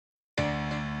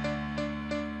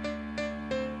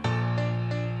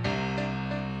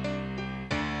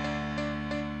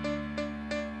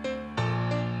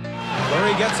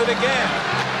Fleury gets it again.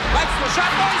 Lights the shot,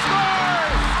 no, he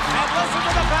scores! And listen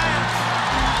to the fans.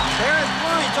 There's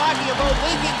Fleury talking about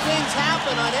making things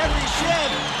happen on every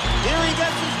shift. Here he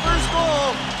gets his first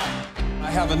goal. I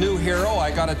have a new hero,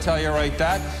 I gotta tell you right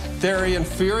that. Theoren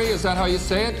Fleury, is that how you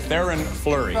say it? Theoren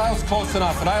Fleury. That was close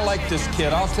enough, and I like this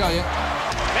kid, I'll tell you.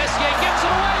 Messier gets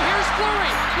it away. Here's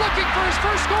Fleury looking for his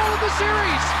first goal of the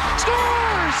series.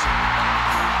 Scores!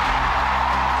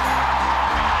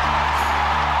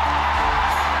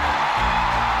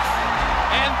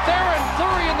 And Theoren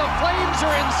Fleury and the Flames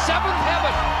are in seventh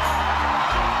heaven.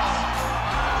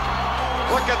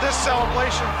 Look at this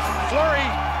celebration. Fleury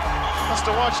has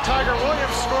to watch Tiger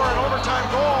Williams score an overtime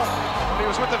goal. When he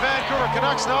was with the Vancouver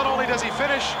Canucks, not only does he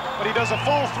finish, but he does a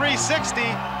full 360,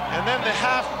 and then the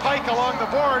half pike along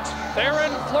the boards.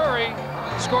 Theoren Fleury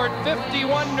scored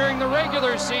 51 during the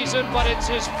regular season, but it's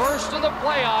his first of the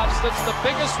playoffs that's the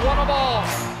biggest one of all.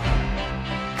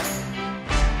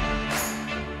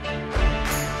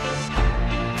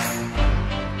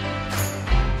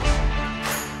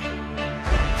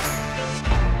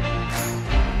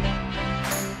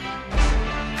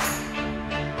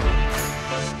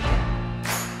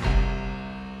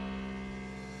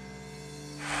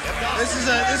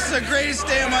 This is the greatest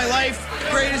day of my life,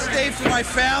 greatest day for my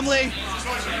family.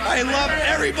 I love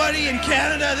everybody in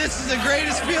Canada. This is the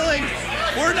greatest feeling.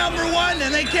 We're number one,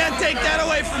 and they can't take that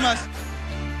away from us.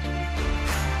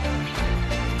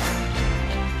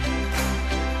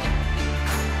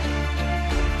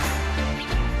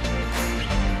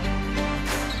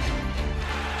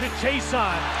 To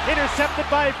Chiasson, intercepted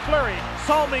by Fleury.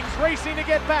 Salming's racing to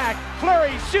get back.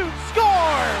 Fleury shoots,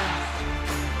 scores!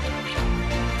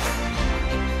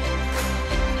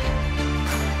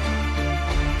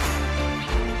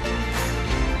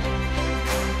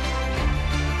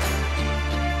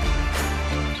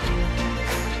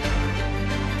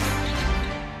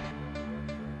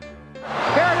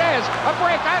 A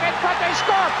break out in front, they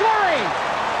score, Fleury!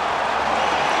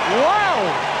 Wow!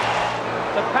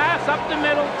 The pass up the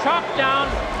middle, chopped down,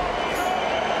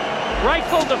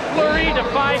 rifled to Fleury to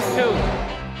 5-2.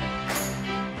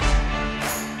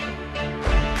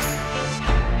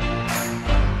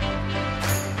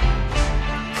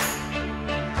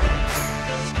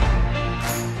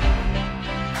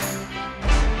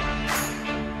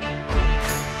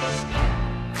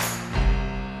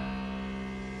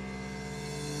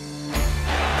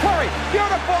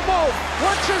 Beautiful move,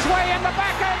 works his way in the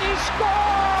back and he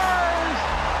scores!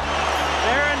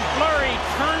 Theoren Fleury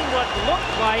turned what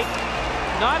looked like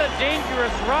not a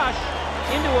dangerous rush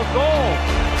into a goal.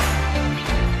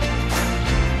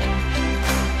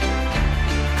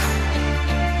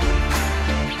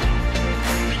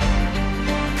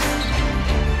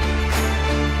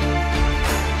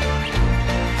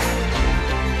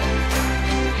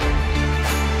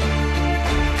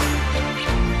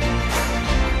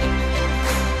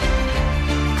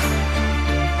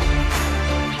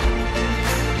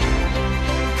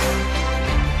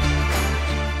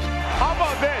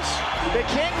 They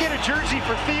can't get a jersey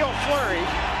for Theo Fleury,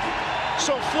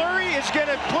 so Fleury is going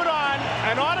to put on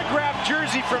an autographed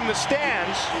jersey from the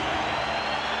stands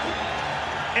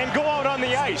and go out on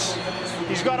the ice.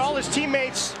 He's got all his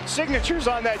teammates' signatures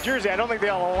on that jersey. I don't think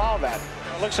they'll allow that.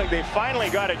 It looks like they finally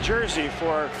got a jersey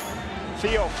for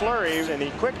Theo Fleury, and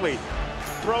he quickly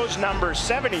throws number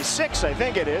 76, I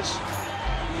think it is.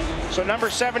 So number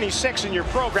 76 in your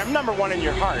program, number 1 in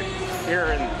your heart here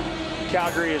in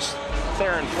Calgary is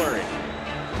Theoren Fleury.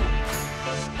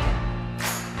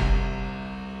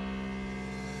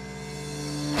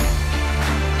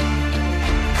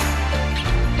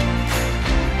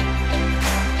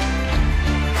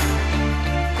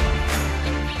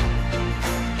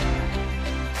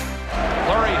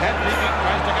 Fleury head leading,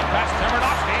 tries to get past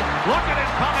Timorovsky. Look at it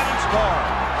come in and score.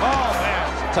 Oh,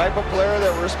 man. Type of player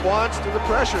that responds to the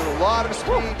pressure. A lot of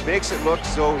speed makes it look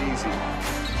so easy.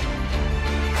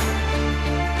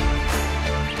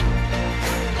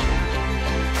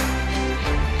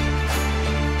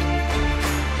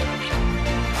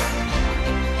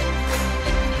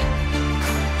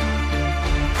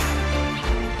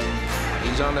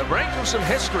 He's on the brink of some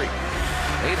history.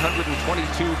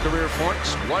 822 career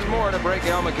points, one more to break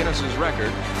Al MacInnis's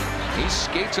record. He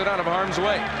skates it out of harm's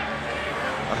way.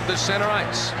 Up the center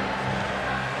ice.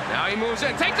 Now he moves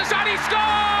in, takes a shot, he scores!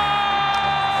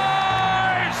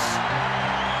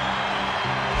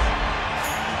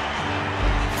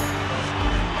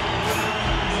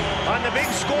 On the big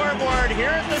scoreboard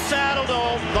here at the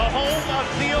Saddledome, the home of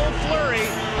Theo Fleury.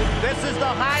 This is the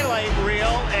highlight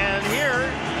reel, and here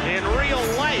in real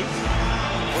life,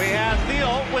 we have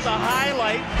Theo with a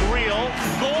highlight reel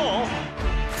goal.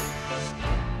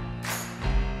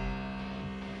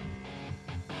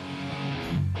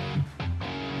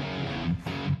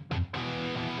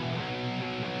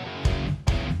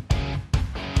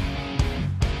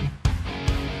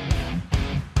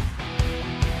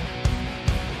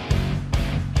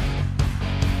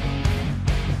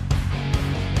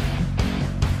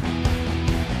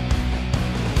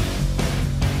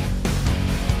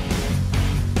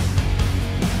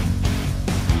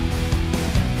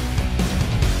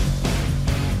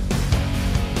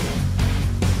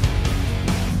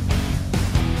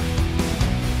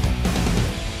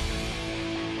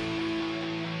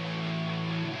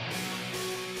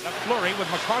 Fleury with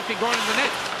McCarthy going in the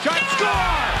net. Shot,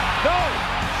 score! No!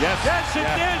 Yes, it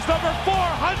is. Number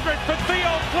 400 for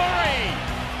Theo Fleury.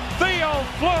 Theo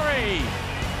Fleury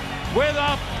with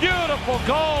a beautiful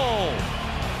goal.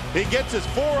 He gets his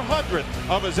 400th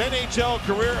of his NHL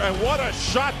career, and what a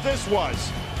shot this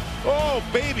was. Oh,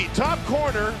 baby, top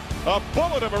corner, a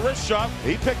bullet of a wrist shot.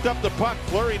 He picked up the puck.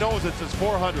 Fleury knows it's his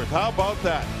 400th. How about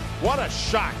that? What a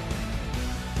shot.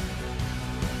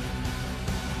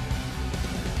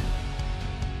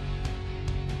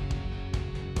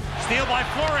 Steal by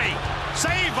Fleury.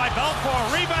 Saved by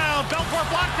Belfour. Rebound. Belfour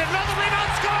blocked it. Another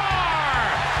rebound. Score!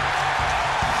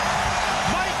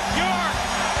 Mike York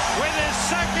with his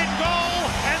second goal,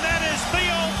 and that is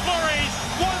Theo Fleury's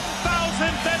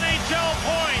 1,000th NHL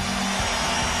point.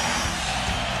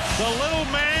 The little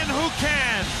man who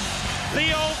can.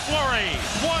 Theo Fleury,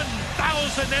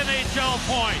 1,000 NHL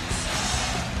points.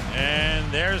 And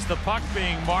there's the puck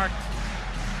being marked.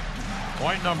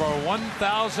 Point number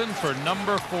 1,000 for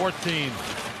number 14.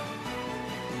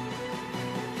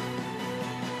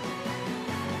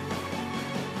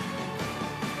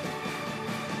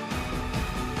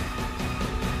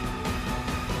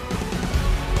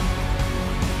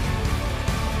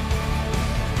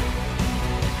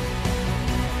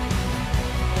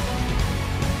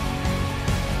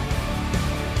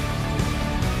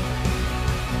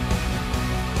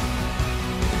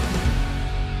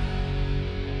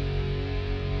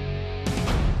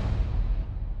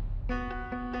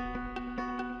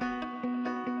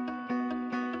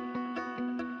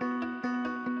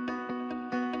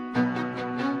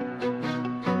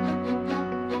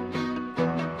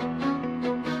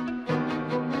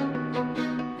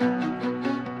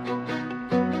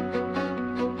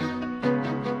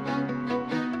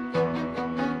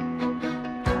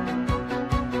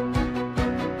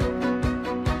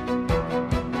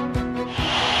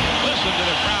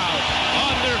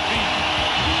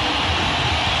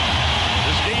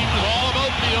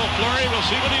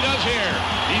 See what he does here.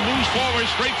 He moves forward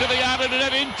straight to the out of the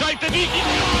net in tight. The Theo Fleury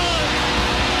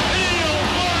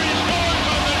scores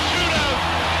from the shootout.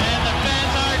 And the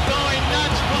fans are going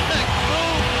nuts.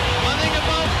 One thing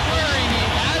about Fleury, he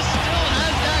still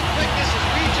has that quickness, as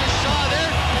we just saw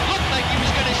there. Looked like he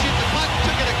was going to shoot the puck,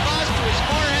 took it across to his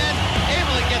forehand,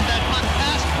 able to get that puck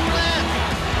past Poulin.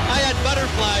 I had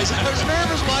butterflies. I was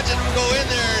nervous watching him go in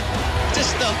there.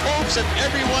 Just the hopes of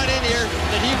everyone in here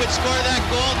that he would score that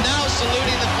goal. Now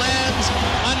saluting the fans.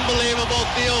 Unbelievable.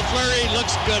 Theo Fleury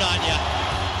looks good on you.